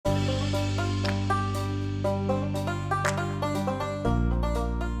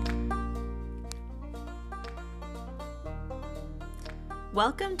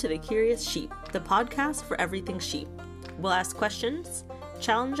Welcome to The Curious Sheep, the podcast for everything sheep. We'll ask questions,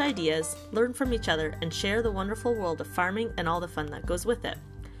 challenge ideas, learn from each other, and share the wonderful world of farming and all the fun that goes with it.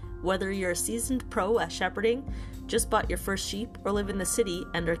 Whether you're a seasoned pro at shepherding, just bought your first sheep, or live in the city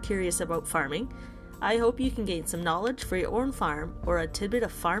and are curious about farming, I hope you can gain some knowledge for your own farm or a tidbit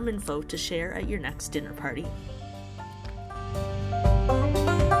of farm info to share at your next dinner party.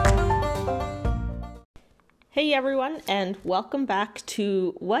 Hey everyone, and welcome back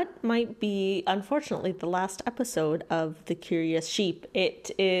to what might be, unfortunately, the last episode of The Curious Sheep. It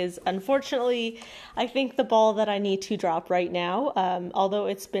is, unfortunately, I think the ball that I need to drop right now, although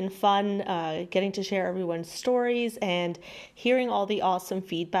it's been fun getting to share everyone's stories and hearing all the awesome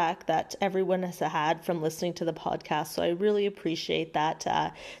feedback that everyone has had from listening to the podcast, so I really appreciate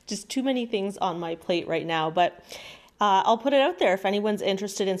that. Just too many things on my plate right now, but I'll put it out there. If anyone's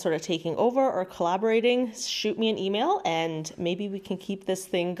interested in sort of taking over or collaborating, shoot me an email and maybe we can keep this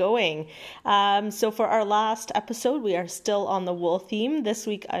thing going. So for our last episode, we are still on the wool theme. This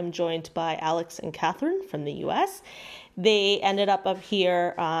week, I'm joined by Alex and Catherine from the US. They ended up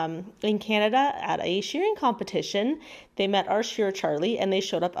here in Canada at a shearing competition. They met our shearer, Charlie, and they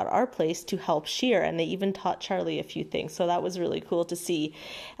showed up at our place to help shear, and they even taught Charlie a few things, so that was really cool to see.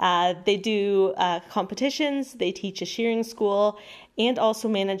 They do competitions, they teach a shearing school, and also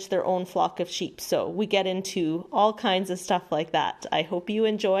manage their own flock of sheep, so we get into all kinds of stuff like that. I hope you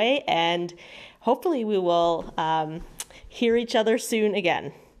enjoy, and hopefully we will hear each other soon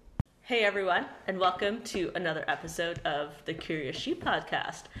again. Hey everyone, and welcome to another episode of the Curious Sheep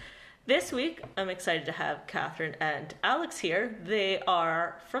podcast. This week, I'm excited to have Catherine and Alex here. They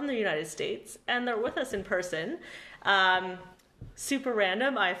are from the United States, and they're with us in person. Super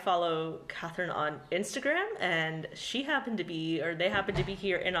random, I follow Catherine on Instagram, and they happened to be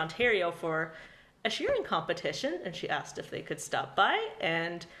here in Ontario for a shearing competition, and she asked if they could stop by,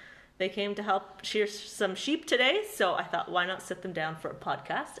 and they came to help shear some sheep today, so I thought, why not sit them down for a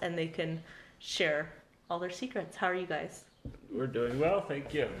podcast and they can share all their secrets. How are you guys? We're doing well,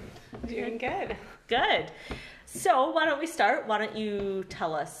 thank you. Doing good. Good. So why don't we start? Why don't you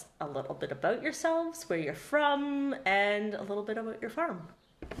tell us a little bit about yourselves, where you're from, and a little bit about your farm?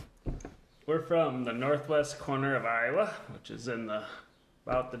 We're from the northwest corner of Iowa, which is in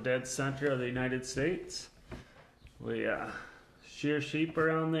about the dead center of the United States. We shear sheep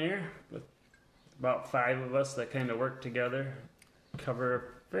around there with about 5 of us that kind of work together, cover a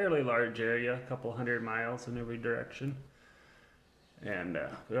fairly large area, a couple 100 miles in every direction. And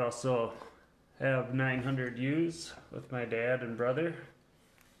we also have 900 ewes with my dad and brother,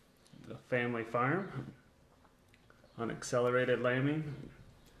 the family farm, on accelerated lambing,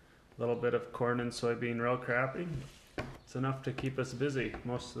 a little bit of corn and soybean row cropping. It's enough to keep us busy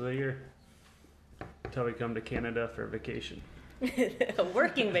most of the year until we come to Canada for vacation. A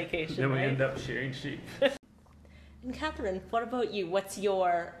working vacation, Then we right? end up shearing sheep. And Catherine, what about you? What's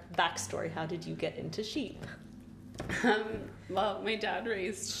your backstory? How did you get into sheep? Well, my dad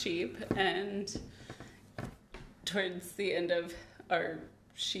raised sheep, and towards the end of our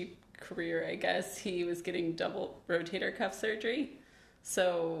sheep career, I guess, he was getting double rotator cuff surgery.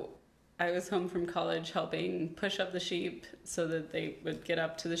 So I was home from college helping push up the sheep so that they would get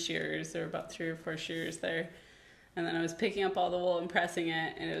up to the shearers. There were about 3 or 4 shearers there. And then I was picking up all the wool and pressing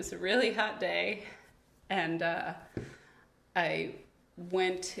it, and it was a really hot day. And I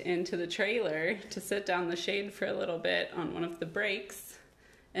went into the trailer to sit down in the shade for a little bit on one of the breaks.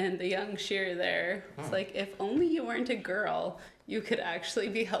 And the young shearer there was like, if only you weren't a girl, you could actually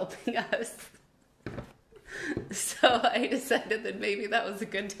be helping us. So I decided that maybe that was a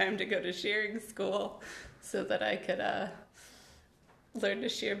good time to go to shearing school so that I could learn to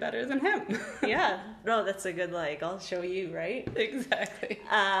shear better than him. Yeah, no, that's a good, I'll show you, right? Exactly.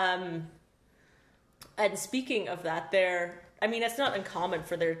 And speaking of that, it's not uncommon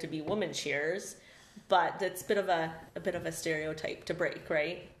for there to be women shearers, but it's a bit of a stereotype to break,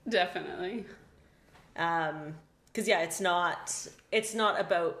 right? Definitely. Because it's not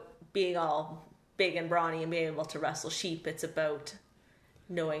about being all big and brawny and being able to wrestle sheep. It's about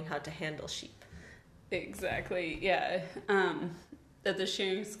knowing how to handle sheep. Exactly. Yeah. At the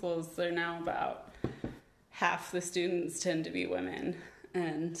shearing schools, they're now about half the students tend to be women,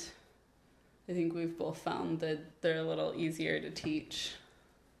 and I think we've both found that they're a little easier to teach.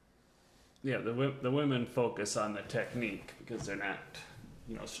 Yeah, the women focus on the technique because they're not,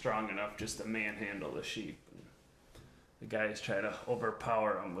 strong enough just to manhandle the sheep. The guys try to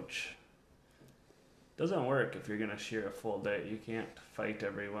overpower them, which doesn't work if you're going to shear a full day. You can't fight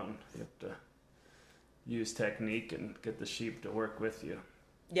everyone. You have to use technique and get the sheep to work with you.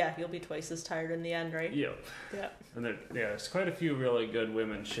 Yeah, you'll be twice as tired in the end, right? Yep. Yeah. And there's quite a few really good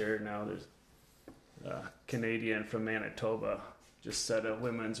women shear now. There's a Canadian from Manitoba just set a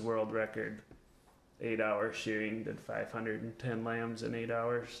women's world record, 8-hour shearing, did 510 lambs in 8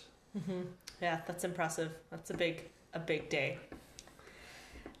 hours. Mm-hmm. Yeah, that's impressive. That's a big day.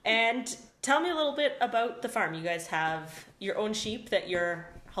 And tell me a little bit about the farm. You guys have your own sheep that you're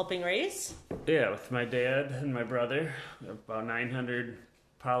helping raise? Yeah, with my dad and my brother, about 900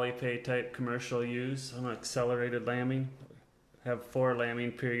 polypay type commercial ewes on accelerated lambing. Have 4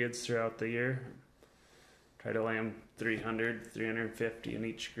 lambing periods throughout the year. Try to lamb 300, 350 in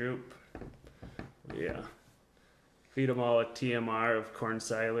each group. Yeah. Feed them all a TMR of corn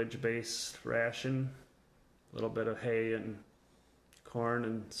silage based ration. A little bit of hay and corn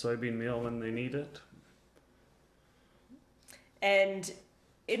and soybean meal when they need it. And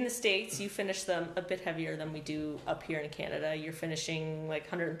in the States, you finish them a bit heavier than we do up here in Canada. You're finishing like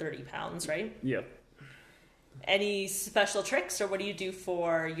 130 pounds, right? Yep. Any special tricks, or what do you do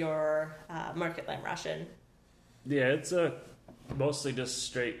for your market lamb ration? Yeah, it's mostly just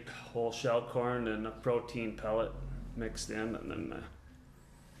straight whole shell corn and a protein pellet mixed in, and then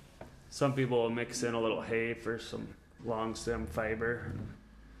some people will mix in a little hay for some long stem fiber.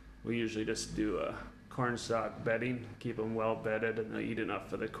 We usually just do a corn stalk bedding, keep them well bedded, and they eat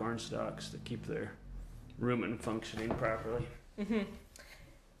enough of the corn stalks to keep their rumen functioning properly. Mm-hmm.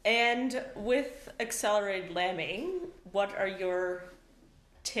 And with accelerated lambing, what are your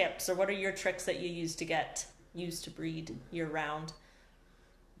tips, or what are your tricks that you use to get used to breed year round?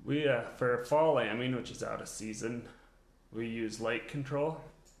 We for fall lambing, which is out of season, we use light control.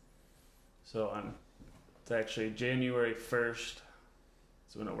 So it's actually January 1st.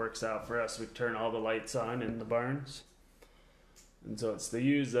 So when it works out for us, we turn all the lights on in the barns. And so it's the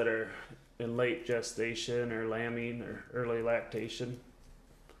ewes that are in late gestation or lambing or early lactation.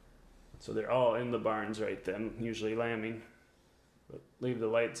 So they're all in the barns right then, usually lambing. But leave the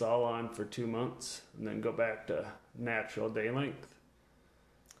lights all on for 2 months and then go back to natural day length.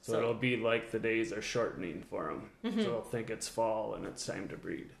 So it'll be like the days are shortening for them. Mm-hmm. So they'll think it's fall and it's time to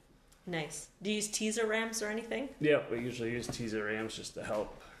breed. Nice. Do you use teaser rams or anything? Yeah, we usually use teaser rams just to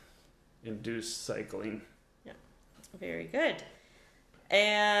help induce cycling. Yeah, very good.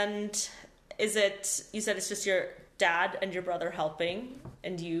 And you said it's just your dad and your brother helping,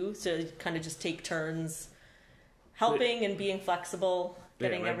 and so you kind of just take turns helping and being flexible,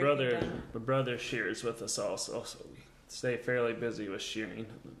 getting everything done. My brother shears with us also, so we stay fairly busy with shearing.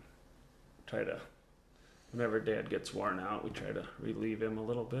 Try to, whenever Dad gets worn out, we try to relieve him a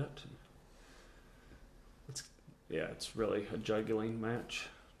little bit. It's really a juggling match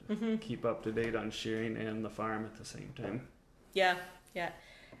to mm-hmm. keep up to date on shearing and the farm at the same time. Yeah.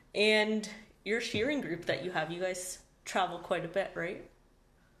 And your shearing group that you have, you guys travel quite a bit, right?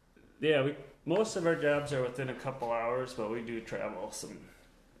 Yeah, most of our jobs are within a couple hours, but we do travel some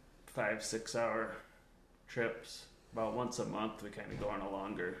 5-6 hour trips. About once a month, we kind of go on a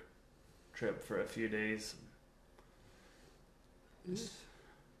longer trip for a few days.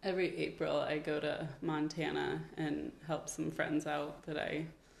 Every April, I go to Montana and help some friends out that I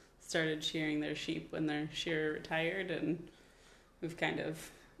started shearing their sheep when their shearer retired, and we've kind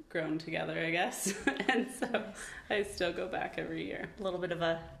of grown together, I guess. And so I still go back every year. A little bit of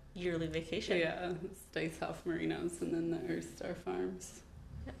a yearly vacation. Yeah, stay South Marinos and then the Earthstar Farms.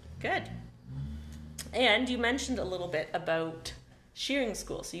 Good. And you mentioned a little bit about shearing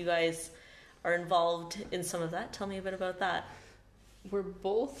school. So you guys are involved in some of that. Tell me a bit about that. We're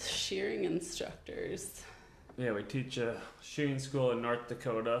both shearing instructors. Yeah, we teach a shearing school in North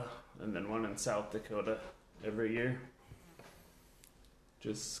Dakota and then one in South Dakota every year.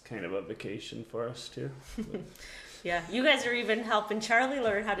 Just kind of a vacation for us too. Yeah, you guys are even helping Charlie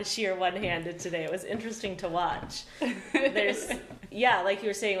learn how to shear one-handed today. It was interesting to watch. Like you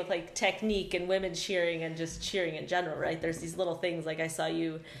were saying with like technique and women shearing and just shearing in general, right? There's these little things, like I saw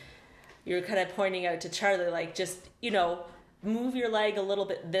you were kind of pointing out to Charlie, like just, move your leg a little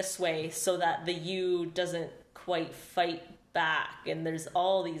bit this way so that the ewe doesn't quite fight back. And there's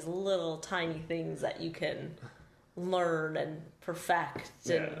all these little tiny things that you can learn and perfect.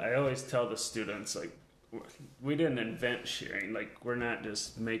 Yeah, I always tell the students, like, we didn't invent shearing. Like, we're not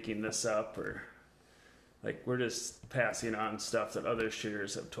just making this up, or like we're just passing on stuff that other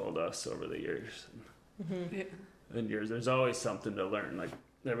shearers have told us over the years. Mm-hmm. Yeah. And there's always something to learn. Like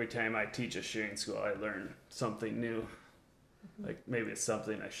every time I teach a shearing school, I learn something new. Mm-hmm. Like maybe it's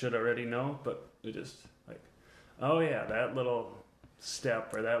something I should already know, but it just like, oh yeah, that little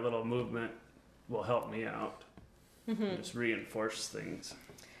step or that little movement will help me out. Mm-hmm. And just reinforce things.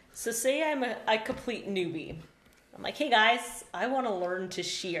 So say I'm a complete newbie I'm like, hey guys, I want to learn to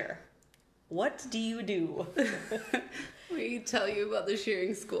shear. What do you do? We tell you about the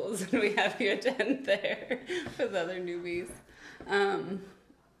shearing schools and we have you attend there with other newbies.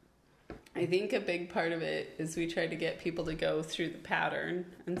 I think a big part of it is we try to get people to go through the pattern.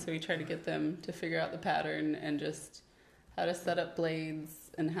 And so we try to get them to figure out the pattern and just how to set up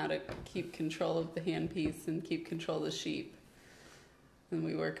blades and how to keep control of the handpiece and keep control of the sheep. And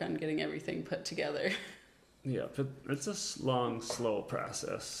we work on getting everything put together. Yeah, but it's a long, slow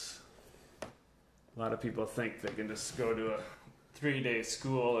process. A lot of people think they can just go to a 3-day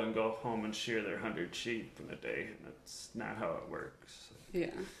school and go home and shear their 100 sheep in a day, and that's not how it works.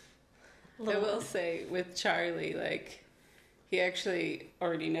 Yeah. I will say with Charlie, like, he actually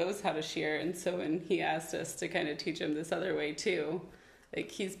already knows how to shear, and so when he asked us to kind of teach him this other way too, like,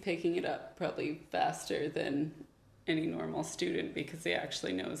 he's picking it up probably faster than any normal student because he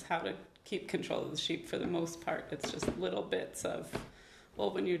actually knows how to keep control of the sheep for the most part. It's just little bits of,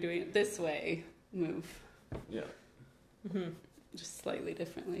 well, when you're doing it this way, move. Yeah. Mm-hmm. Just slightly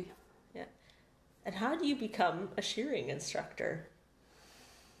differently. Yeah. And how do you become a shearing instructor?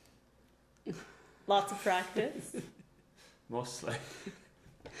 Lots of practice. Mostly.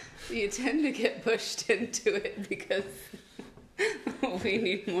 You tend to get pushed into it because we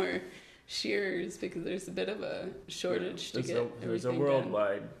need more shearers because there's a bit of a shortage to get There's a everything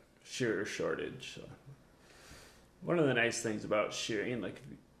worldwide shearer shortage. So. One of the nice things about shearing, like,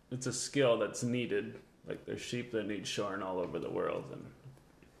 it's a skill that's needed. Like, there's sheep that need shorn all over the world, and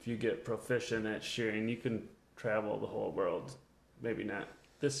if you get proficient at shearing, you can travel the whole world. Maybe not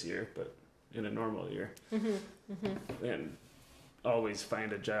this year, but in a normal year. Mm-hmm. Mm-hmm. And always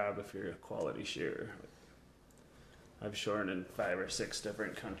find a job if you're a quality shearer. I've shorn in 5 or 6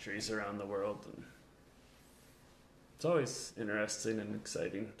 different countries around the world, and it's always interesting and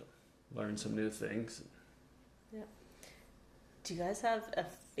exciting to learn some new things. Yeah. Do you guys have a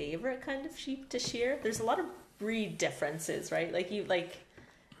favorite kind of sheep to shear? There's a lot of breed differences, right? Like you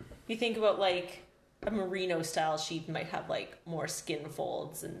think about like a merino style sheep might have like more skin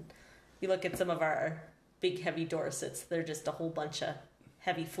folds, and you look at some of our big heavy Dorsets, they're just a whole bunch of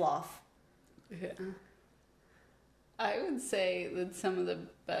heavy fluff. Yeah. I would say that some of the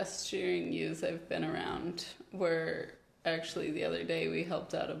best shearing ewes I've been around were actually the other day we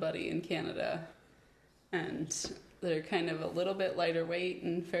helped out a buddy in Canada, and they're kind of a little bit lighter weight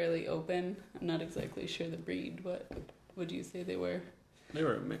and fairly open. I'm not exactly sure the breed. What would you say they were? They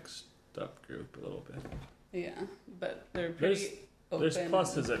were a mixed up group a little bit. Yeah, but they're pretty open. There's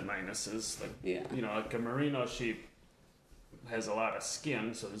pluses and minuses. Like, yeah. You know, like a merino sheep has a lot of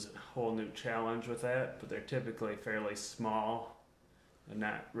skin, so there's a whole new challenge with that, but they're typically fairly small and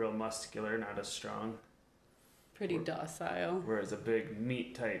not real muscular, not as strong. Pretty docile. Whereas a big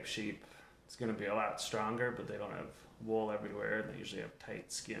meat type sheep, it's going to be a lot stronger, but they don't have wool everywhere, and they usually have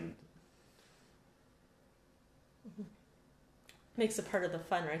tight skin. Mm-hmm. Makes it part of the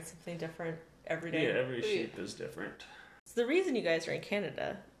fun, right? Something different every day. Yeah, every sheep is different. So the reason you guys are in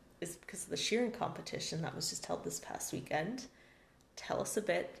Canada is because of the shearing competition that was just held this past weekend. Tell us a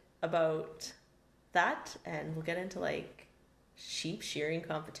bit about that, and we'll get into like sheep shearing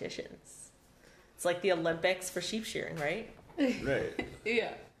competitions. It's like the Olympics for sheep shearing, right? Right.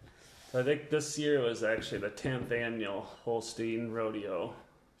 Yeah. I think this year was actually the 10th annual Holstein Rodeo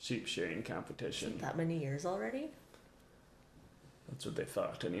sheep shearing competition. That many years already? That's what they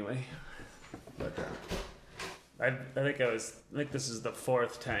thought, anyway. But I think this is the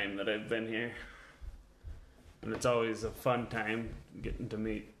 4th time that I've been here, and it's always a fun time getting to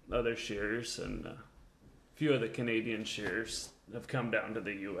meet other shearers, and a few of the Canadian shearers have come down to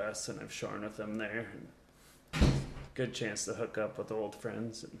the U.S. and I've shorn with them there. And good chance to hook up with old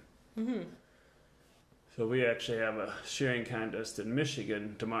friends. And mm-hmm. So we actually have a shearing contest in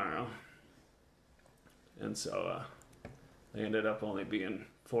Michigan tomorrow, and so they ended up only being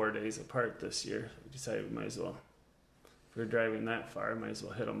 4 days apart this year. We decided we might as well, if we're driving that far, might as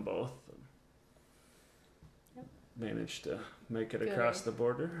well hit them both. Yep. Managed to make it across the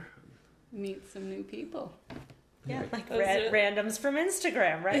border. Meet some new people. Yeah, like randoms from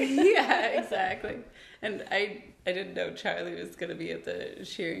Instagram, right? Yeah, exactly. And I didn't know Charlie was going to be at the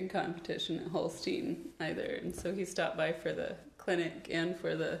shearing competition at Holstein either, and so he stopped by for the clinic and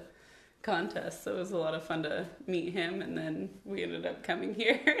for the contest, so it was a lot of fun to meet him, and then we ended up coming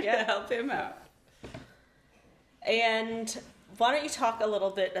here to help him out. And why don't you talk a little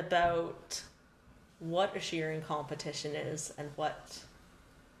bit about what a shearing competition is and what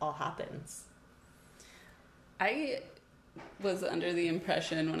all happens? I was under the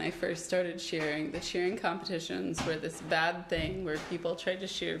impression when I first started shearing, the shearing competitions were this bad thing where people tried to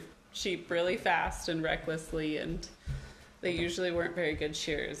shear sheep really fast and recklessly, and they usually weren't very good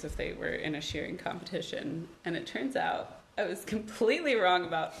shearers if they were in a shearing competition. And it turns out I was completely wrong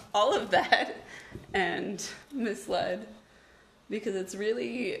about all of that and misled, because it's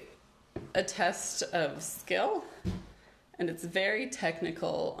really a test of skill, and it's very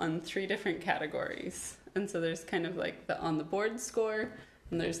technical on 3 different categories. And so there's kind of like the on the board score,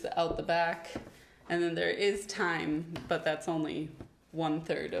 and there's the out the back, and then there is time, but that's only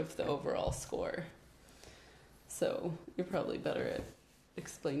 1/3 of the overall score. So you're probably better at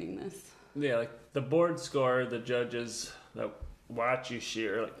explaining this. Yeah, like the board score, the judges that watch you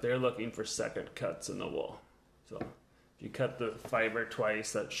shear, like they're looking for second cuts in the wool. So if you cut the fiber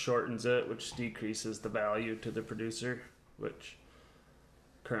twice, that shortens it, which decreases the value to the producer, which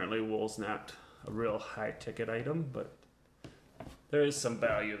currently wool's not a real high ticket item, but there is some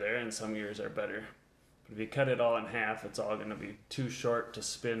value there, and some years are better. But if you cut it all in half, it's all going to be too short to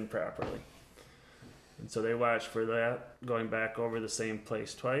spin properly. And so they watch for that, going back over the same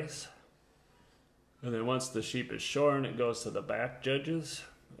place twice. And then once the sheep is shorn, it goes to the back judges.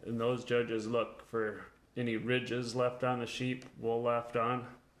 And those judges look for any ridges left on the sheep, wool left on.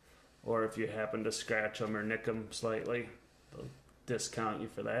 Or if you happen to scratch them or nick them slightly, they'll discount you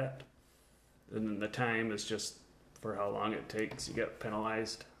for that. And then the time is just for how long it takes. You get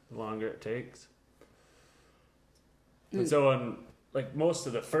penalized the longer it takes. And so on, like most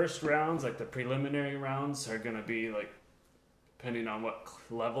of the first rounds, like the preliminary rounds, are going to be like, depending on what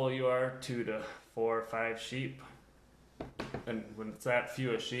level you are, 2 to 4 or 5 sheep. And when it's that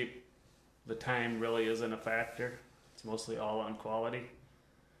few a sheep, the time really isn't a factor. It's mostly all on quality.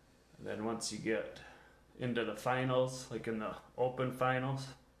 And then once you get into the finals, like in the open finals,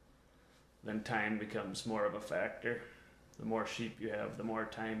 then time becomes more of a factor. The more sheep you have, the more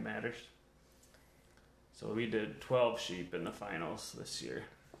time matters. So we did 12 sheep in the finals this year.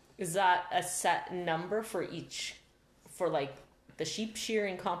 Is that a set number for each, for like the sheep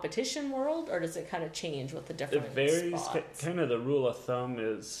shearing competition world, or does it kind of change with the different It varies. spots? Kind of the rule of thumb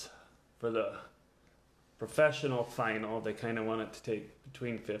is for the professional final, they kind of want it to take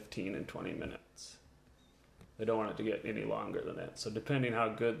between 15 and 20 minutes. They don't want it to get any longer than that. So depending how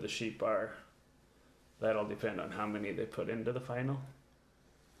good the sheep are, that'll depend on how many they put into the final.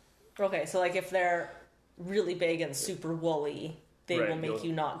 Okay, so like if they're really big and super woolly, they Right, will make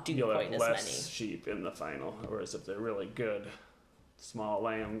you not do you'll quite have as less many. sheep in the final. Whereas if they're really good, small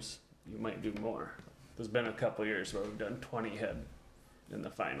lambs, you might do more. There's been a couple years where we've done 20 head in the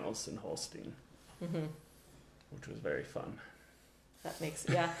finals in Holstein, which was very fun. That makes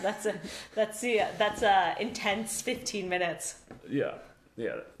that's a intense 15 minutes. Yeah,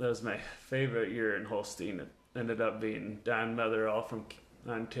 that was my favorite year in Holstein. It ended up being Don Motherall from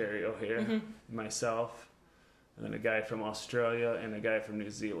Ontario here, myself, and then a guy from Australia and a guy from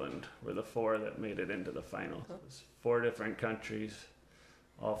New Zealand were the 4 that made it into the finals. It was 4 different countries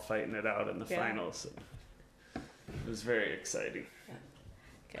all fighting it out in the finals. And it was very exciting.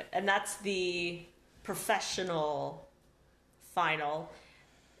 Okay. And that's the professional final.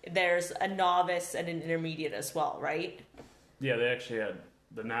 There's a novice and an intermediate as well, right? Yeah, they actually had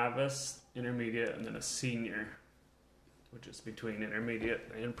the novice, intermediate, and then a senior, which is between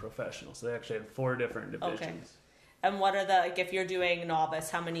intermediate and professional. So they actually had 4 different divisions. Okay. And what are the, like if you're doing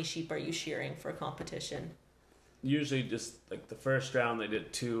novice, how many sheep are you shearing for competition? Usually just like the first round they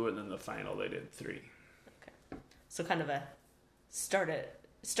did 2, and then the final they did 3. Okay. So kind of a start it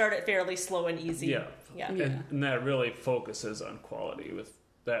fairly slow and easy. Yeah. Yeah. And that really focuses on quality. With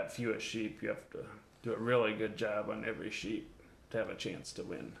that few of sheep, you have to do a really good job on every sheep to have a chance to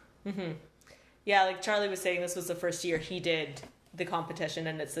win. Mm-hmm. Yeah, like Charlie was saying, this was the first year he did the competition,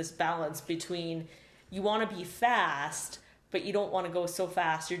 and it's this balance between you want to be fast, but you don't want to go so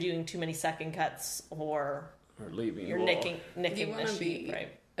fast you're doing too many second cuts or leaving you're wool. nicking You want the to sheep, be right?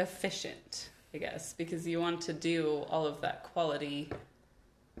 efficient, I guess, because you want to do all of that quality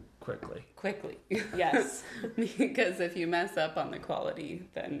quickly. Yes. Because if you mess up on the quality,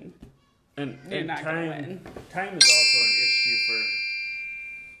 then And you're not going to win. Time is also an issue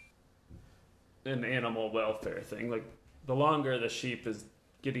for an animal welfare thing. Like the longer the sheep is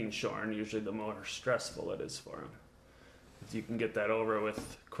getting shorn, usually the more stressful it is for them. If you can get that over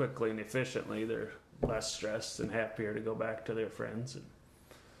with quickly and efficiently, they're less stressed and happier to go back to their friends. And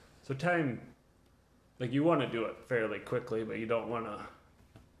so time, like you want to do it fairly quickly, but you don't want to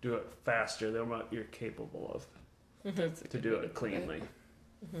do it faster than what you're capable of to do it cleanly.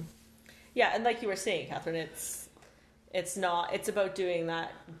 Mm-hmm. Yeah, and like you were saying, Catherine, it's about doing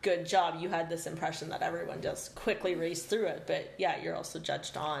that good job. You had this impression that everyone just quickly raced through it, but yeah, you're also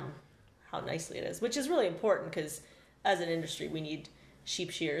judged on how nicely it is, which is really important because as an industry, we need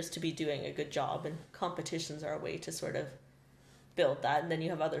sheep shearers to be doing a good job, and competitions are a way to sort of build that. And then you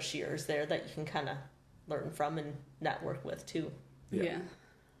have other shearers there that you can kind of learn from and network with too. Yeah.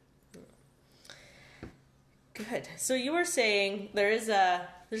 Good. So you were saying there's a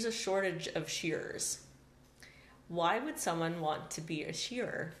shortage of shearers. Why would someone want to be a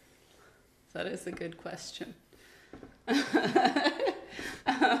shearer? That is a good question. Because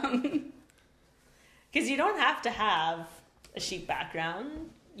you don't have to have a sheep background.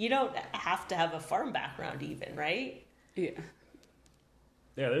 You don't have to have a farm background even, right? Yeah.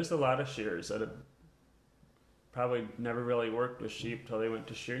 Yeah, there's a lot of shearers that have probably never really worked with sheep till they went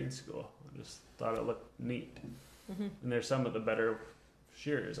to shearing school. I just thought it looked neat. Mm-hmm. And they're some of the better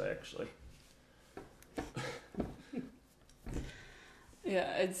shearers, actually.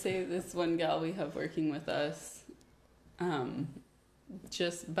 Yeah, I'd say this one gal we have working with us,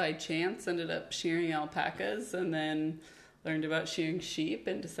 just by chance ended up shearing alpacas and then learned about shearing sheep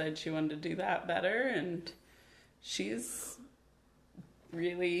and decided she wanted to do that better. And she's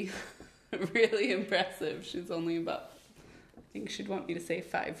really, really impressive. She's only about, I think she'd want me to say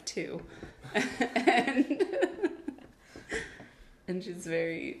 5'2". And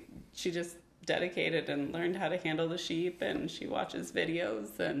she just dedicated and learned how to handle the sheep, and she watches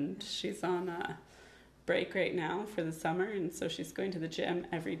videos, and she's on a break right now for the summer, and so she's going to the gym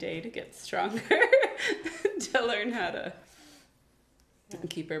every day to get stronger to learn how to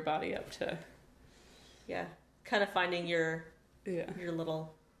keep her body up to kind of finding your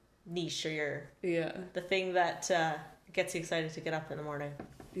little niche, or the thing that gets you excited to get up in the morning.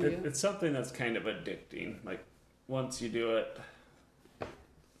 It's something that's kind of addicting. Like, once you do it,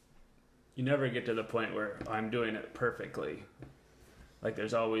 you never get to the point where I'm doing it perfectly. Like,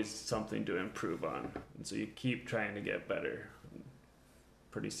 there's always something to improve on. And so you keep trying to get better.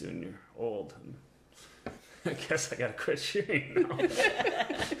 Pretty soon you're old. And I guess I gotta quit shearing now.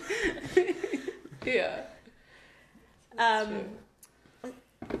 Yeah.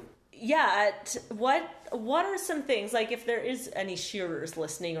 What are some things, like if there is any shearers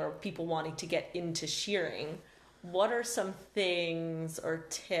listening or people wanting to get into shearing, what are some things or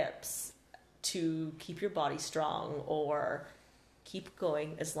tips to keep your body strong or keep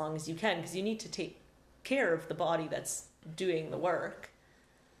going as long as you can? Because you need to take care of the body that's doing the work.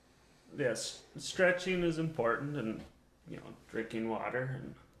 Yes, stretching is important, and drinking water,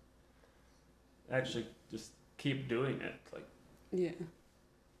 and actually just keep doing it. Like, the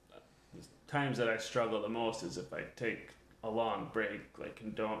times that I struggle the most is if I take a long break, like,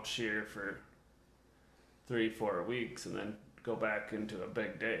 and don't shear for 3-4 weeks and then go back into a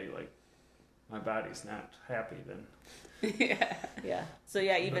big day. Like, my body's not happy then. Yeah. So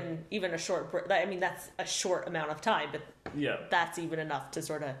even a short break, I mean, that's a short amount of time, but that's even enough to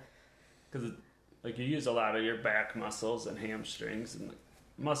sort of, because like, you use a lot of your back muscles and hamstrings and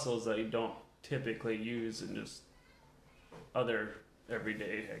muscles that you don't typically use in just other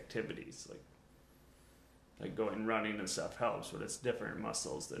everyday activities, like going running and stuff helps, but it's different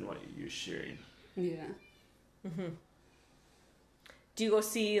muscles than what you use shearing. Yeah. Mm-hmm. Do you go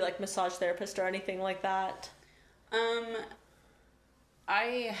see like massage therapist or anything like that?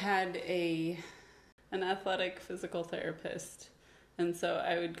 I had an athletic physical therapist, and so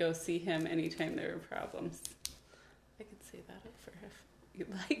I would go see him anytime there were problems. I could say that for if you'd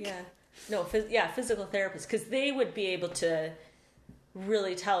like. Yeah. No, physical therapists, because they would be able to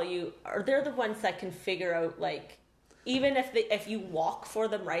really tell you, or they're the ones that can figure out, like, even if you walk for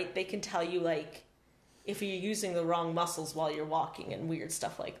them right, they can tell you, like, if you're using the wrong muscles while you're walking and weird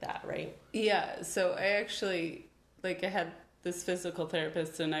stuff like that, right? Yeah, so I actually, I had this physical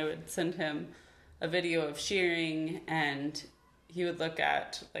therapist, and I would send him a video of shearing, and he would look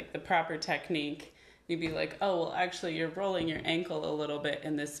at, like, the proper technique. He'd be like, oh, well, actually, you're rolling your ankle a little bit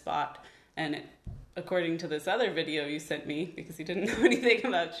in this spot, and according to this other video you sent me, because he didn't know anything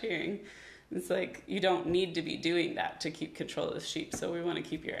about shearing, it's like, you don't need to be doing that to keep control of the sheep. So we want to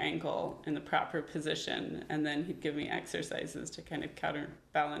keep your ankle in the proper position. And then he'd give me exercises to kind of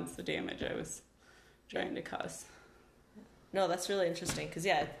counterbalance the damage I was trying to cause. No, that's really interesting. Because,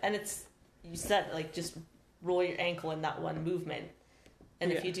 and it's, you said, like, just roll your ankle in that one movement.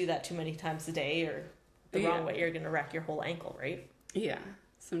 And if you do that too many times a day or the wrong way, you're going to wreck your whole ankle, right? Yeah.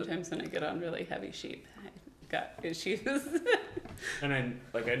 Sometimes when I get on really heavy sheep, I've got issues. And I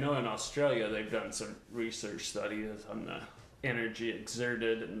know in Australia they've done some research studies on the energy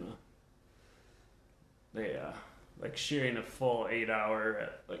exerted, and they like shearing a full 8 hour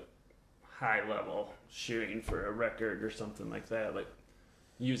at like high level shearing for a record or something like that, like,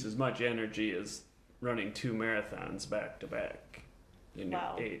 use as much energy as running 2 marathons back to back in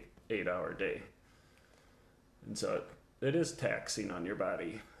your 8 hour day. And so it is taxing on your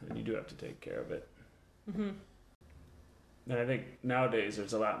body, and you do have to take care of it. Mm-hmm. And I think nowadays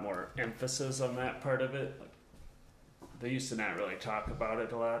there's a lot more emphasis on that part of it. Like, they used to not really talk about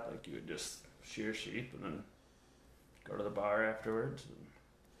it a lot. Like, you would just shear sheep and then go to the bar afterwards.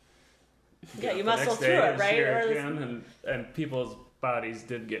 And Yeah, get you up the muscle next through day it, and right? shear Or again, and people's bodies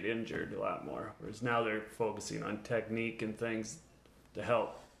did get injured a lot more. Whereas now they're focusing on technique and things to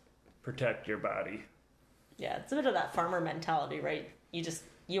help protect your body. yeah, it's a bit of that farmer mentality, right?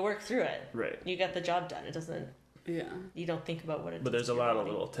 You work through it. Right. You get the job done. It doesn't. Yeah. You don't think about what it. But does there's a to your lot of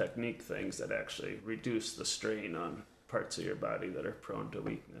body. little technique things that actually reduce the strain on parts of your body that are prone to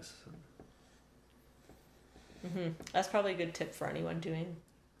weakness. Mm-hmm. That's probably a good tip for anyone doing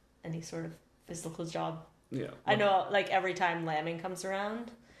any sort of physical job. Yeah. I know, like, every time lambing comes around,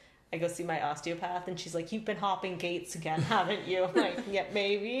 I go see my osteopath, and she's like, "You've been hopping gates again, haven't you?" I'm like, "Yeah,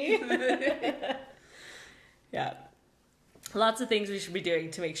 maybe." Yeah. Lots of things we should be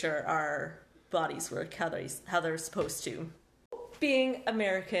doing to make sure our bodies work how they're supposed to. Being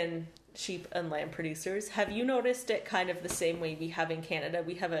American sheep and lamb producers, have you noticed it kind of the same way we have in Canada?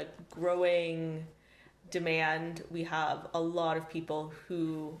 We have a growing demand. We have a lot of people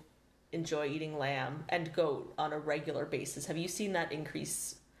who enjoy eating lamb and goat on a regular basis. Have you seen that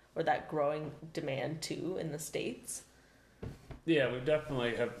increase or that growing demand too in the States? Yeah, we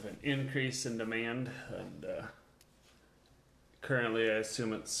definitely have an increase in demand, and currently I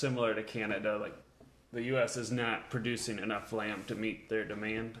assume it's similar to Canada. Like, the U.S. is not producing enough lamb to meet their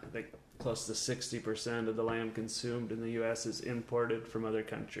demand. I think close to 60% of the lamb consumed in the U.S. is imported from other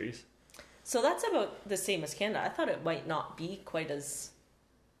countries. So that's about the same as Canada. I thought it might not be quite as...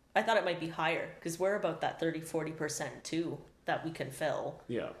 I thought it might be higher, because we're about that 30-40% too that we can fill.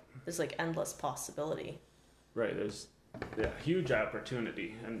 Yeah. There's like endless possibility. Right, there's huge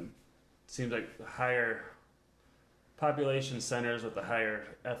opportunity, and it seems like the higher population centers with the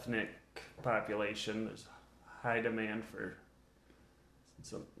higher ethnic population, there's high demand for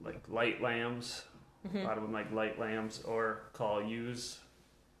some like light lambs. Mm-hmm. A lot of them like light lambs or call ewes.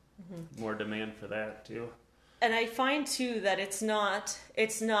 Mm-hmm. More demand for that too. And I find too that it's not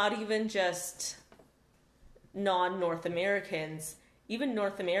even just non-North Americans. Even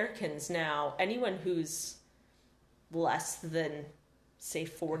North Americans now, anyone who's less than, say,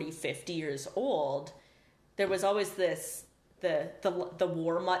 40, 50 years old, there was always this, the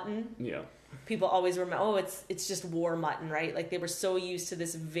war mutton. Yeah. People always remember, it's just war mutton, right? Like, they were so used to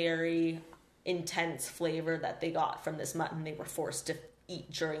this very intense flavor that they got from this mutton they were forced to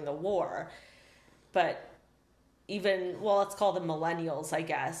eat during the war. But even, well, let's call them millennials, I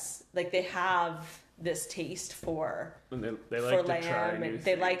guess. Like, they have this taste for and they like to lamb, try new and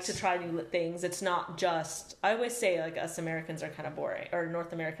they things. like to try new things. It's not just, I always say, like, us Americans are kind of boring, or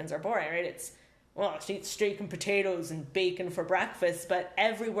North Americans are boring, right? It's, well, let's eat steak and potatoes and bacon for breakfast, but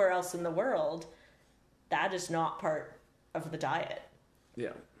everywhere else in the world, that is not part of the diet.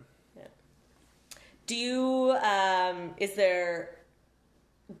 Yeah. Yeah. Do you, is there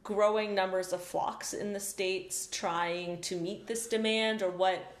growing numbers of flocks in the States trying to meet this demand, or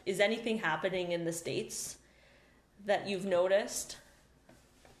what is anything happening in the States that you've noticed?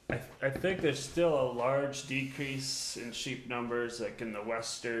 I think there's still a large decrease in sheep numbers, like in the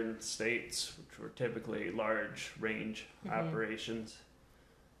western states, which were typically large range operations.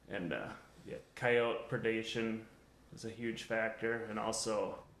 And coyote predation is a huge factor, and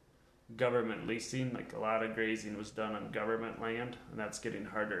also government leasing. Like, a lot of grazing was done on government land, and that's getting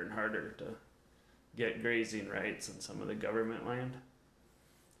harder and harder to get grazing rights on some of the government land.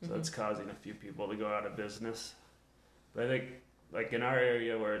 So it's causing a few people to go out of business. But I think, like, in our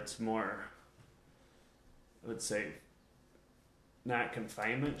area where it's more, I would say, not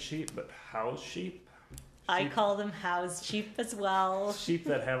confinement sheep, but house sheep. I call them house sheep as well. Sheep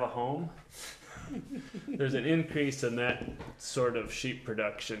that have a home. There's an increase in that sort of sheep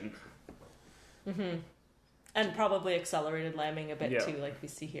production. Mm-hmm. And probably accelerated lambing a bit Yeah. too, like we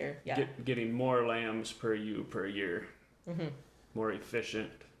see here. Yeah. Getting more lambs per ewe per year. Mm-hmm. More efficient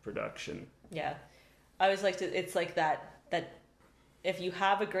production. Yeah. I always like to, it's like that if you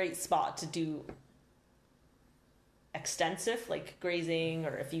have a great spot to do extensive, like grazing,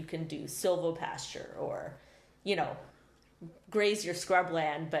 or if you can do silvopasture, or, you know, graze your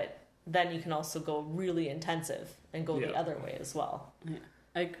scrubland, but then you can also go really intensive and go the other way as well. Yeah.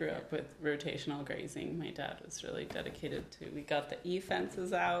 I grew up with rotational grazing. My dad was really dedicated to, we got the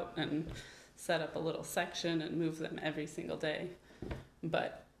e-fences out and set up a little section and moved them every single day.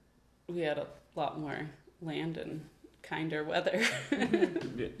 But we had a lot more land and kinder weather.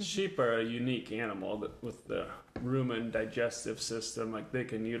 Sheep are a unique animal that, with the rumen digestive system, like, they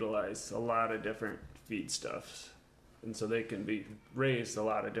can utilize a lot of different feedstuffs. and so they can be raised a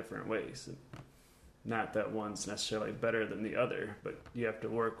lot of different ways. And not that one's necessarily better than the other, but you have to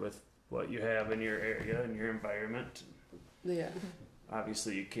work with what you have in your area and your environment. Yeah.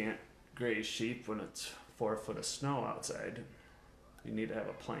 Obviously, you can't graze sheep when it's 4 foot of snow outside. You need to have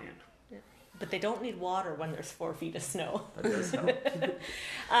a plan. Yeah. But they don't need water when there's 4 feet of snow. That does help.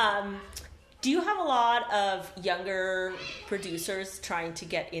 Do you have a lot of younger producers trying to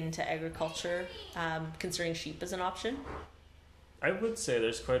get into agriculture, considering sheep as an option? I would say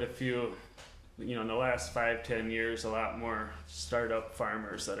there's quite a few, in the last 5-10 years, a lot more startup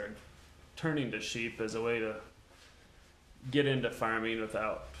farmers that are turning to sheep as a way to get into farming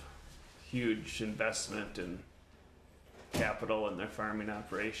without huge investment in capital in their farming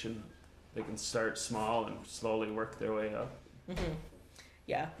operation. They can start small and slowly work their way up. Mm-hmm.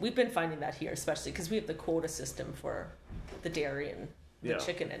 Yeah, we've been finding that here, especially because we have the quota system for the dairy and the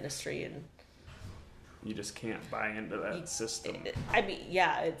chicken industry, and you just can't buy into that system. I mean,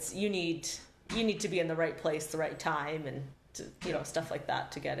 yeah, it's you need to be in the right place, the right time, and stuff like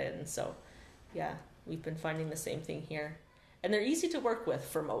that to get in. So, yeah, we've been finding the same thing here, and they're easy to work with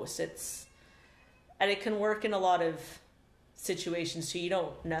for most. And it can work in a lot of situations, so you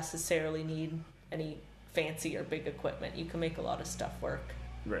don't necessarily need any fancy or big equipment. You can make a lot of stuff work.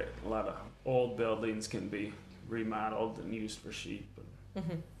 Right. A lot of old buildings can be remodeled and used for sheep.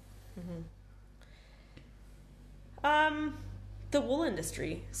 Mm-hmm. Mm-hmm. The wool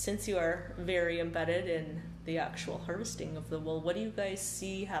industry, since you are very embedded in the actual harvesting of the wool, what do you guys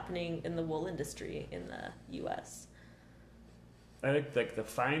see happening in the wool industry in the U.S.? I think the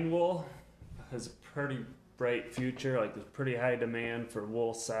fine wool has a pretty bright future. Like there's pretty high demand for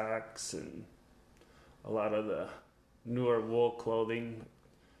wool socks and a lot of the newer wool clothing.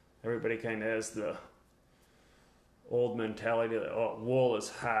 Everybody kind of has the old mentality that wool is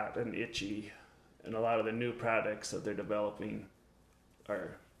hot and itchy, and a lot of the new products that they're developing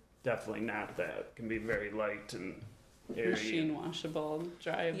are definitely not that. It can be very light and airy. Machine washable,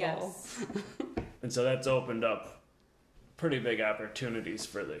 dryable. Yes. And so that's opened up pretty big opportunities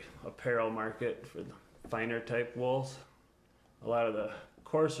for the apparel market for the finer type wools. A lot of the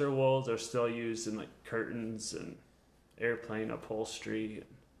coarser wools are still used in like curtains and airplane upholstery,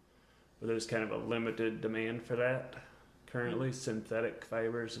 but there's kind of a limited demand for that currently. Mm-hmm. Synthetic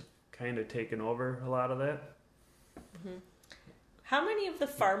fibers have kind of taken over a lot of that. Mm-hmm. How many of the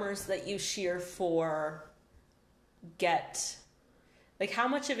farmers that you shear for how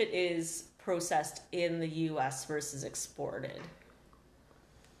much of it is processed in the U.S. versus exported?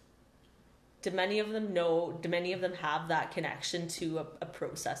 Do many of them have that connection to a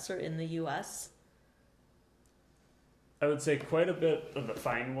processor in the U.S.? I would say quite a bit of the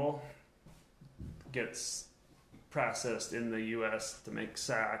fine wool gets processed in the U.S. to make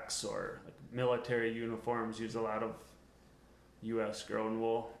socks, or like military uniforms use a lot of U.S. grown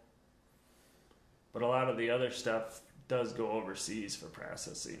wool. But a lot of the other stuff does go overseas for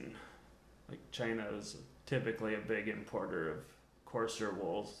processing. Like China is typically a big importer of coarser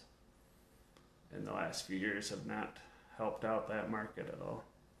wools. In the last few years have not helped out that market at all.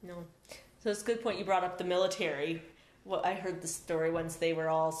 No. So it's a good point you brought up the military. Well, I heard the story once they were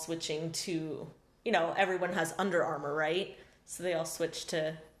all switching to, everyone has Under Armour, right? So they all switched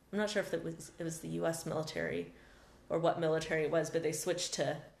to, I'm not sure if it was the U.S. military or what military it was, but they switched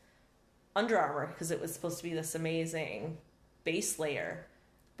to Under Armour because it was supposed to be this amazing base layer.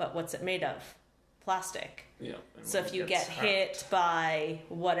 But what's it made of? Plastic. Yeah. So if you get hit by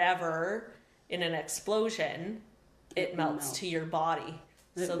whatever in an explosion, it melts to your body.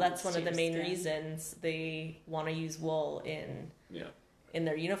 So that's one of the main reasons they want to use wool in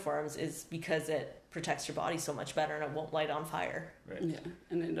their uniforms, is because it protects your body so much better and it won't light on fire. Right. Yeah,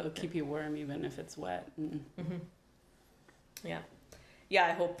 and it'll keep you warm even if it's wet. Mm-hmm. Yeah,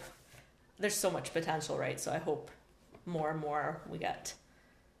 I hope there's so much potential, right? So I hope more and more we get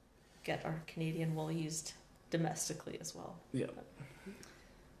our Canadian wool used domestically as well. Yeah.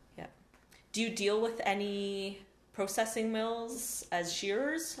 Yeah. Do you deal with any processing mills as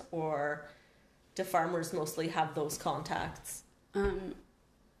shearers, or do farmers mostly have those contacts?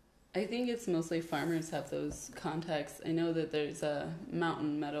 I think it's mostly farmers have those contacts. I know that there's a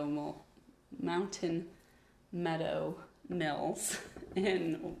mountain meadow mills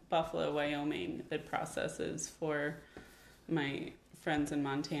in Buffalo, Wyoming that processes for my friends in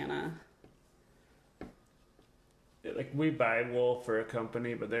Montana. Like we buy wool for a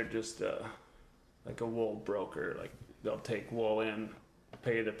company, but they're just like a wool broker. Like they'll take wool in,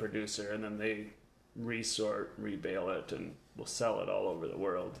 pay the producer, and then they resort, rebale it, and will sell it all over the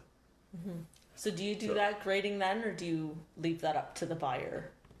world. Mm-hmm. So do you do that grading then, or do you leave that up to the buyer?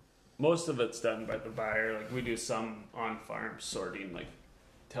 most of it's done by the buyer. Like we do some on-farm sorting, like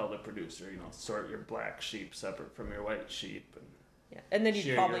tell the producer, sort your black sheep separate from your white sheep, and and then you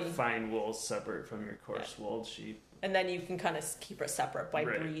shear probably your fine wool separate from your coarse wool sheep. And then you can kind of keep it separate by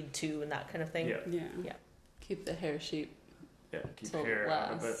Right. breed too, and that kind of thing. Yeah. Keep the hair sheep. Yeah, keep Till hair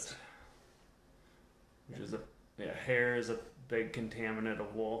out of last. it. Which is hair is a big contaminant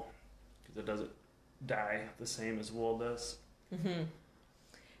of wool because it doesn't dye the same as wool does. Mm-hmm.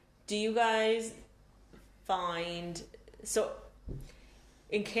 Do you guys find so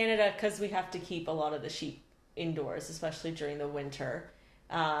in Canada, because we have to keep a lot of the sheep indoors, especially during the winter?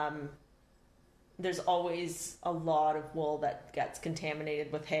 There's always a lot of wool that gets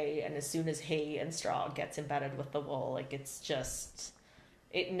contaminated with hay, and as soon as hay and straw gets embedded with the wool, like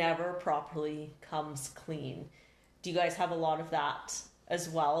it never properly comes clean. Do you guys have a lot of that as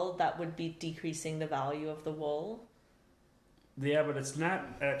well that would be decreasing the value of the wool? Yeah, but it's not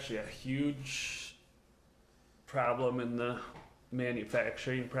actually a huge problem in the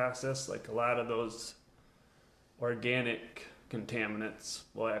manufacturing process. Like a lot of those organic contaminants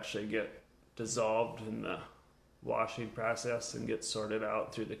will actually get dissolved in the washing process and get sorted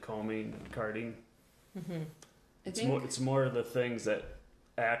out through the combing and carding. Mm-hmm. It's more the things that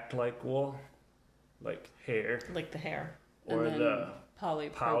act like wool, like hair, Like the hair. or And then the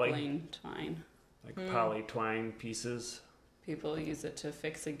polypropylene twine. like poly twine pieces. People use it to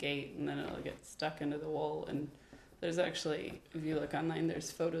fix a gate, and then it'll get stuck into the wool. And there's actually, if you look online, there's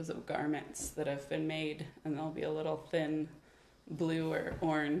photos of garments that have been made, and they'll be a little thin blue or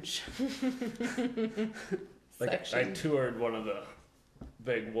orange Like I section. toured one of the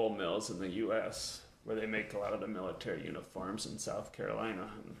big wool mills in the U.S. where they make a lot of the military uniforms in South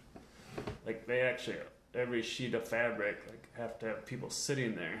Carolina, and like they actually every sheet of fabric have to have people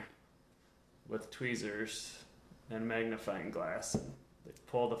sitting there with tweezers and magnifying glass, and they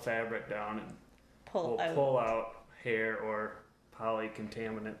pull the fabric down and Pull out hair or poly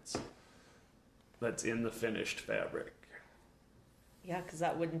contaminants that's in the finished fabric. Yeah, because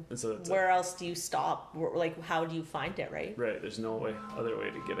that wouldn't. And so it's Where else do you stop? Like, how do you find it, right? right, there's no other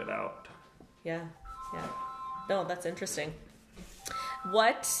way to get it out. Yeah. No, that's interesting.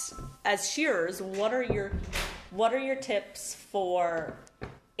 As shearers, what are your tips for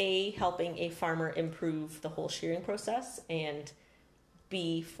helping a farmer improve the whole shearing process, and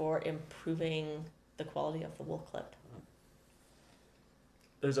B, for improving the quality of the wool clip?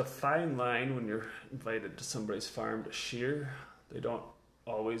 There's a fine line when you're invited to somebody's farm to shear. They don't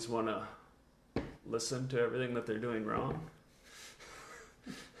always want to listen to everything that they're doing wrong.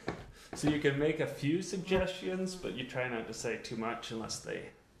 So you can make a few suggestions, but you try not to say too much unless they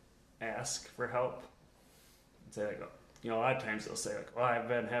ask for help. And say a lot of times they'll say well, I've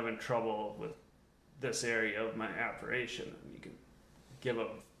been having trouble with this area of my operation, and you can give them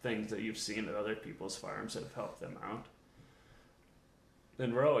things that you've seen at other people's farms that have helped them out.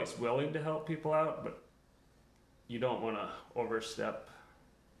 And we're always willing to help people out, but you don't want to overstep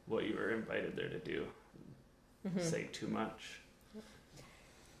what you were invited there to do. Mm-hmm. Say too much.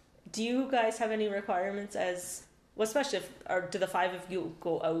 Do you guys have any requirements especially do the five of you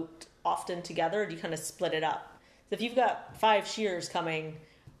go out often together, or do you kind of split it up? So if you've got 5 shears coming,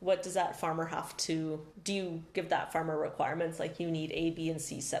 what does that farmer do you give that farmer requirements, like you need A, B, and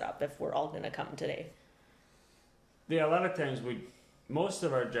C set up if we're all going to come today? Yeah, a lot of times most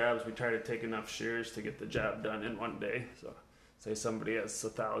of our jobs, we try to take enough shears to get the job done in one day. So say somebody has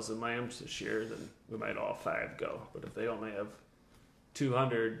 1,000 lambs to shear, then we might all 5 go. But if they only have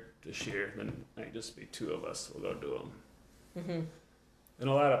 200 to shear, then it might just be 2 of us will go do them. Mm-hmm. In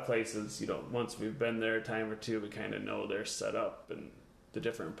a lot of places, once we've been there a time or two, we kind of know their setup and the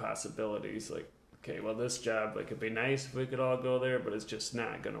different possibilities. Like, okay, well, this job, it'd be nice if we could all go there, but it's just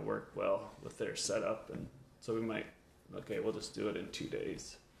not going to work well with their setup. And so we might, we'll just do it in 2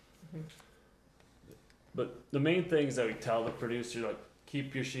 days. Mm-hmm. But the main things that we tell the producer,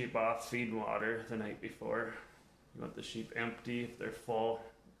 keep your sheep off feed and water the night before. You want the sheep empty. If they're full,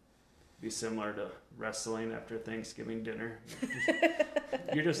 be similar to wrestling after Thanksgiving dinner.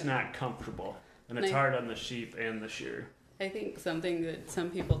 You're just not comfortable, and it's hard on the sheep and the shearer. I think something that some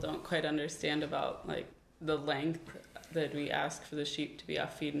people don't quite understand about the length that we ask for the sheep to be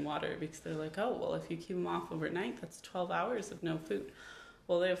off feed and water, because they're like, oh, well, if you keep them off overnight, that's 12 hours of no food.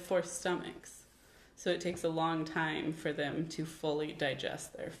 Well, they have 4 stomachs, so it takes a long time for them to fully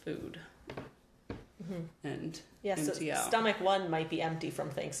digest their food. Mm-hmm. And so out. Stomach 1 might be empty from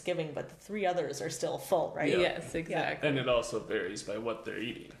Thanksgiving, but the 3 others are still full, right? Yeah. Yes, exactly. And it also varies by what they're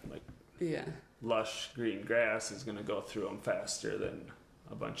eating. Yeah. Lush green grass is going to go through them faster than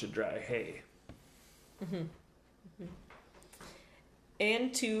a bunch of dry hay. Mm-hmm. Mm-hmm.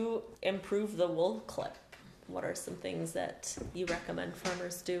 And to improve the wool clip, what are some things that you recommend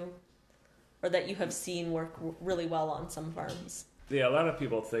farmers do, or that you have seen work really well on some farms? Yeah, a lot of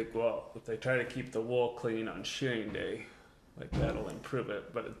people think, well, if they try to keep the wool clean on shearing day, like that'll improve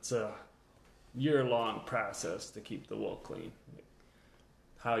it, but it's a year-long process to keep the wool clean.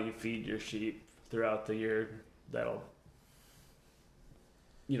 How you feed your sheep throughout the year, that'll,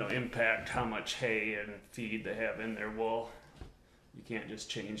 impact how much hay and feed they have in their wool. You can't just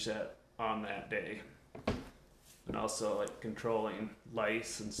change that on that day. And also, like, controlling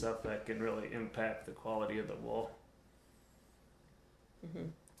lice and stuff that can really impact the quality of the wool. Mm-hmm.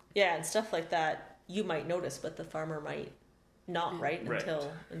 Yeah, and stuff like that you might notice, but the farmer might not, right?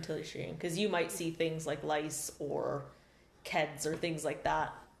 Until you're shearing, because you might see things like lice or keds or things like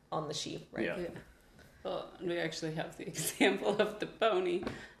that on the sheep, right? Yeah. Well, we actually have the example of the pony.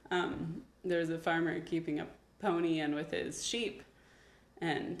 There's a farmer keeping a pony in with his sheep,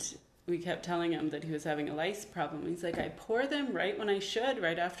 and we kept telling him that he was having a lice problem. He's like, I pour them right when I should,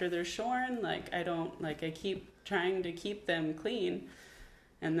 right after they're shorn. I keep trying to keep them clean.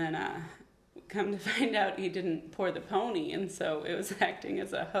 And then come to find out he didn't pour the pony, and so it was acting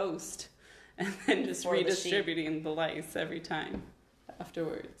as a host and then just redistributing the lice every time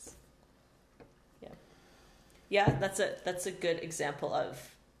afterwards. Yeah, that's a good example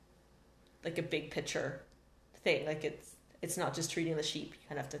of like a big picture thing. Like it's not just treating the sheep. You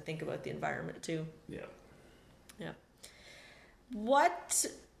kind of have to think about the environment too. Yeah. Yeah. What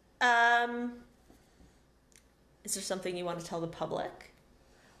is there something you want to tell the public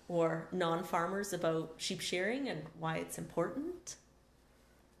or non-farmers about sheep shearing and why it's important?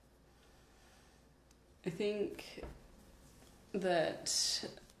 I think that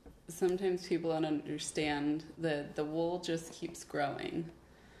sometimes people don't understand that the wool just keeps growing.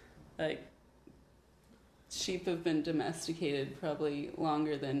 Like, sheep have been domesticated probably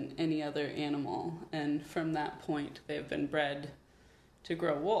longer than any other animal, and from that point they've been bred to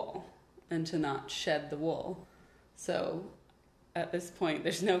grow wool and to not shed the wool. So at this point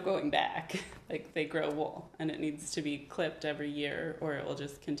there's no going back. Like, they grow wool and it needs to be clipped every year or it will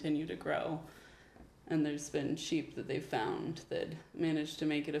just continue to grow. And there's been sheep that they've found that managed to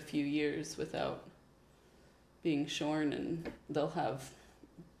make it a few years without being shorn, and they'll have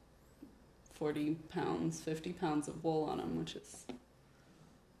 40 pounds, 50 pounds of wool on them, which is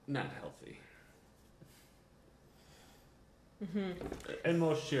not healthy. Mm-hmm. And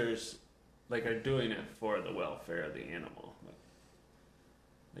most shearers, are doing it for the welfare of the animal.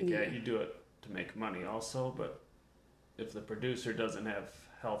 Yeah, you do it to make money also, but if the producer doesn't have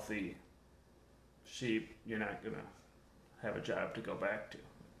healthy sheep, you're not going to have a job to go back to.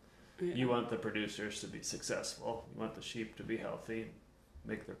 Yeah. You want the producers to be successful. You want the sheep to be healthy,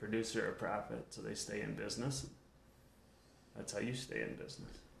 make the producer a profit so they stay in business. That's how you stay in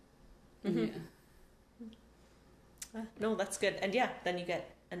business. Mm-hmm. Yeah. No, that's good. And yeah, then you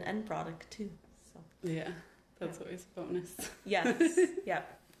get an end product too. So yeah, that's always a bonus. Yes. Yeah.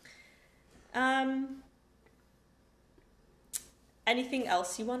 Anything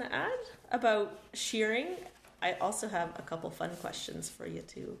else you want to add about shearing? I also have a couple fun questions for you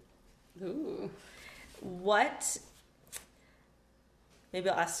too. Ooh. Maybe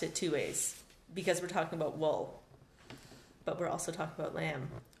I'll ask it two ways, because we're talking about wool, but we're also talking about lamb.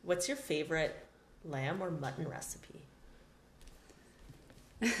 What's your favorite lamb or mutton recipe?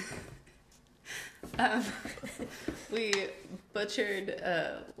 We butchered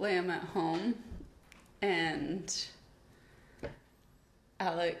a lamb at home, and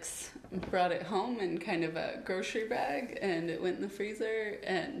Alex brought it home in kind of a grocery bag, and it went in the freezer,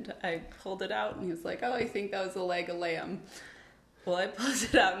 and I pulled it out, and he was like, oh, I think that was a leg of lamb. Well, I pulled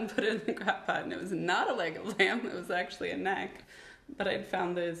it out and put it in the crock pot, and it was not a leg of lamb, it was actually a neck. But I'd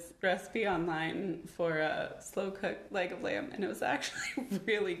found this recipe online for a slow-cooked leg of lamb, and it was actually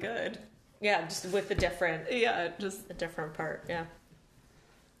really good. Yeah, just with the different... Yeah, just... the different part, yeah.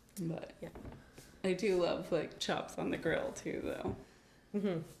 But, yeah. I do love, chops on the grill, too, though.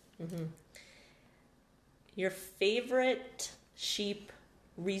 Mm-hmm. Mm-hmm. Your favorite sheep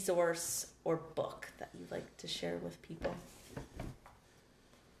resource or book that you like to share with people?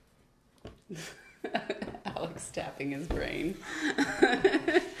 Alex tapping his brain.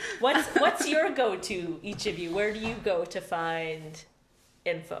 What's your go-to, each of you? Where do you go to find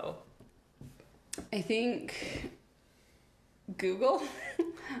info? I think Google.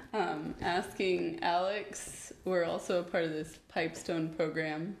 Asking Alex. We're also a part of this Pipestone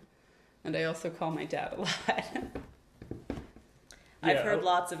program, and I also call my dad a lot. I've heard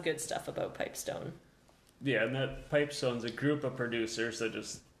lots of good stuff about Pipestone. Yeah, and that Pipestone's a group of producers that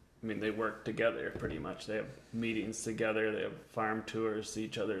just I mean, they work together pretty much. They have meetings together. They have farm tours, see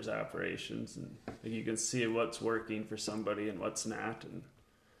each other's operations, and like, you can see what's working for somebody and what's not. And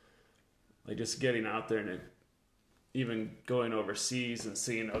like just getting out there and even going overseas and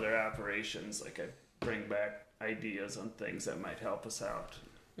seeing other operations, like I bring back ideas on things that might help us out.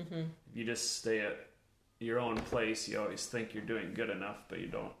 Mm-hmm. If you just stay at your own place, you always think you're doing good enough, but you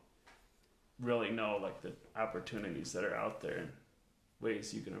don't really know like the opportunities that are out there and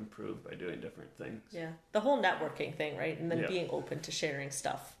ways you can improve by doing different things. Yeah. The whole networking thing, right? And then being open to sharing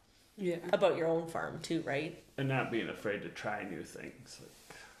stuff. Yeah. About your own farm too, right? And not being afraid to try new things.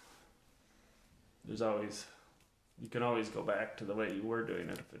 Like, there's always, you can always go back to the way you were doing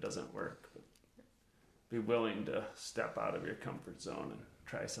it if it doesn't work. But be willing to step out of your comfort zone and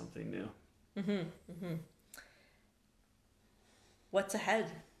try something new. Mm-hmm. Mm-hmm. What's ahead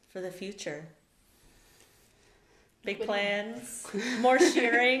for the future? Big plans? More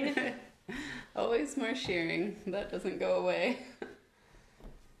shearing? Always more shearing. That doesn't go away.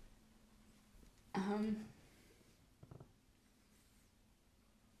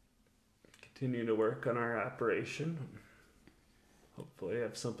 Continue to work on our operation. Hopefully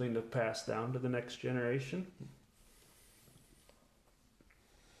have something to pass down to the next generation.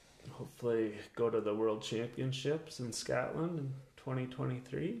 Hopefully go to the World Championships in Scotland in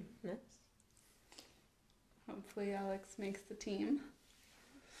 2023. Yes. Hopefully Alex makes the team.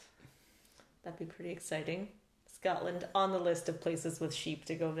 That'd be pretty exciting. Scotland on the list of places with sheep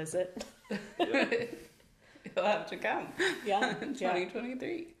to go visit. You'll have to come. Yeah. In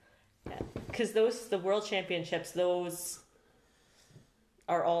 2023. Yeah. Because the World Championships, those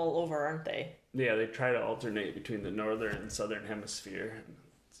are all over, aren't they? Yeah, they try to alternate between the northern and southern hemisphere.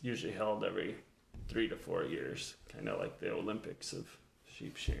 It's usually held every 3 to 4 years, kind of like the Olympics of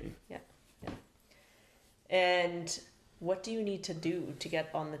sheep shearing. Yeah. And what do you need to do to get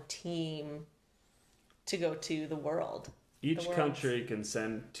on the team to go to the world? Each country can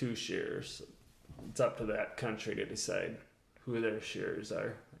send 2 shearers. It's up to that country to decide who their shearers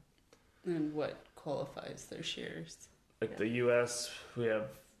are. And what qualifies their shears? Like the U.S., we have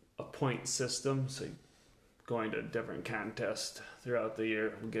a point system, so going to different contests throughout the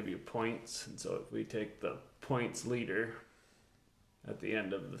year will give you points. And so if we take the points leader at the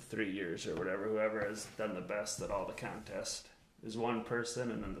end of the 3 years or whatever, whoever has done the best at all the contests is one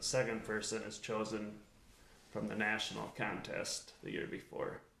person, and then the second person is chosen from the national contest the year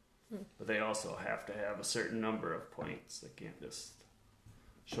before. But they also have to have a certain number of points. They can't just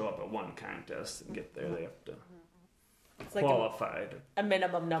show up at one contest and get there. They have to It's like qualify. a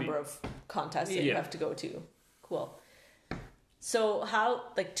minimum number of contests that you have to go to. Cool. So how,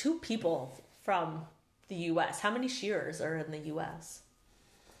 like 2 people from the U.S., how many shearers are in the U.S.?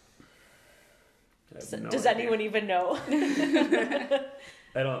 Does anyone even know?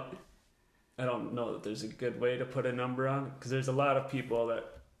 I don't know that there's a good way to put a number on it, because there's a lot of people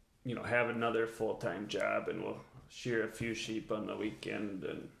that, you know, have another full-time job and will shear a few sheep on the weekend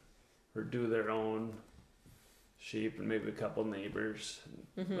or do their own sheep and maybe a couple neighbors.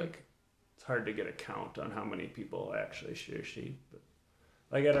 Like, it's hard to get a count on how many people actually shear sheep. But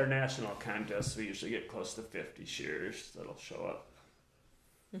like at our national contests, we usually get close to 50 shearers that'll show up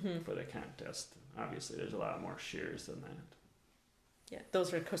for the contest. Obviously, there's a lot more shearers than that. Yeah,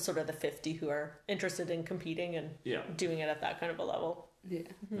 those are sort of the 50 who are interested in competing and doing it at that kind of a level. Yeah.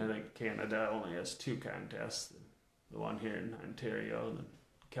 I think Canada only has 2 contests. The one here in Ontario, and then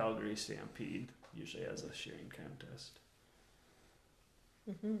Calgary Stampede usually has a shearing contest.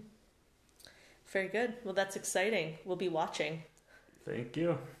 Very good. Well, that's exciting. We'll be watching. Thank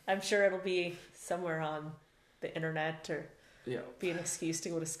you. I'm sure it'll be somewhere on the internet or be an excuse to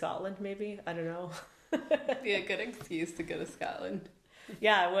go to Scotland, maybe. I don't know. Be a good excuse to go to Scotland.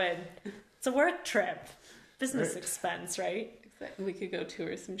 Yeah, it would. It's a work trip. Business expense, right? Exactly. We could go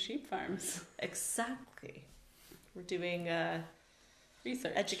tour some sheep farms. Exactly. We're doing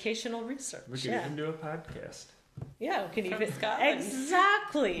Research. Educational research. We can even do a podcast. Yeah, we can From even Scotland.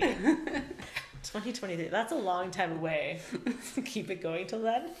 Exactly. 2023. That's a long time away. Keep it going till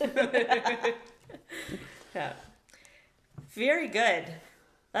then. Yeah. Very good.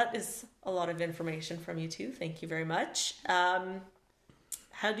 That is a lot of information from you too. Thank you very much.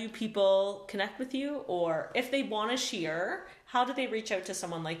 How do people connect with you, or if they want to shear, how do they reach out to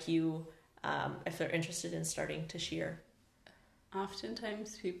someone like you if they're interested in starting to shear?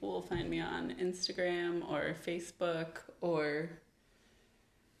 Oftentimes people will find me on Instagram or Facebook, or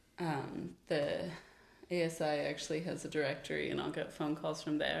the ASI actually has a directory, and I'll get phone calls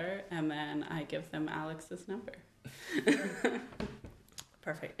from there, and then I give them Alex's number.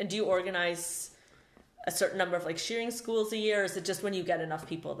 Perfect. And do you organize a certain number of like shearing schools a year, or is it just when you get enough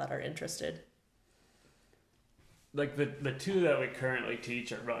people that are interested? Like the two that we currently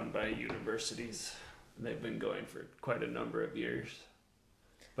teach are run by universities. They've been going for quite a number of years.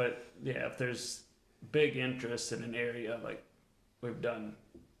 But yeah, if there's big interest in an area, like we've done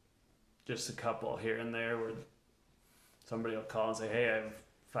just a couple here and there where somebody will call and say, hey, I have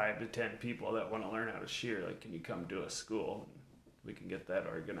 5 to 10 people that want to learn how to shear. Like, can you come to a school? And we can get that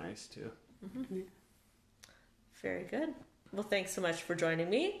organized too. Mm-hmm. Yeah. Very good. Well, thanks so much for joining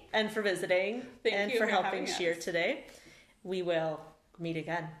me and for visiting and for helping shear today. We will meet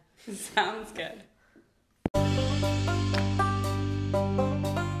again. Sounds good.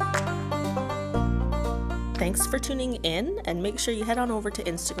 Thanks for tuning in, and make sure you head on over to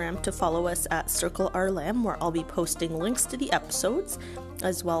Instagram to follow us at Circle Our Lamb, where I'll be posting links to the episodes,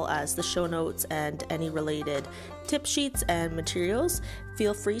 as well as the show notes and any related tip sheets and materials.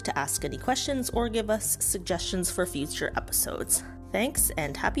 Feel free to ask any questions or give us suggestions for future episodes. Thanks,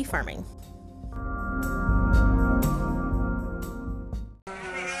 and happy farming.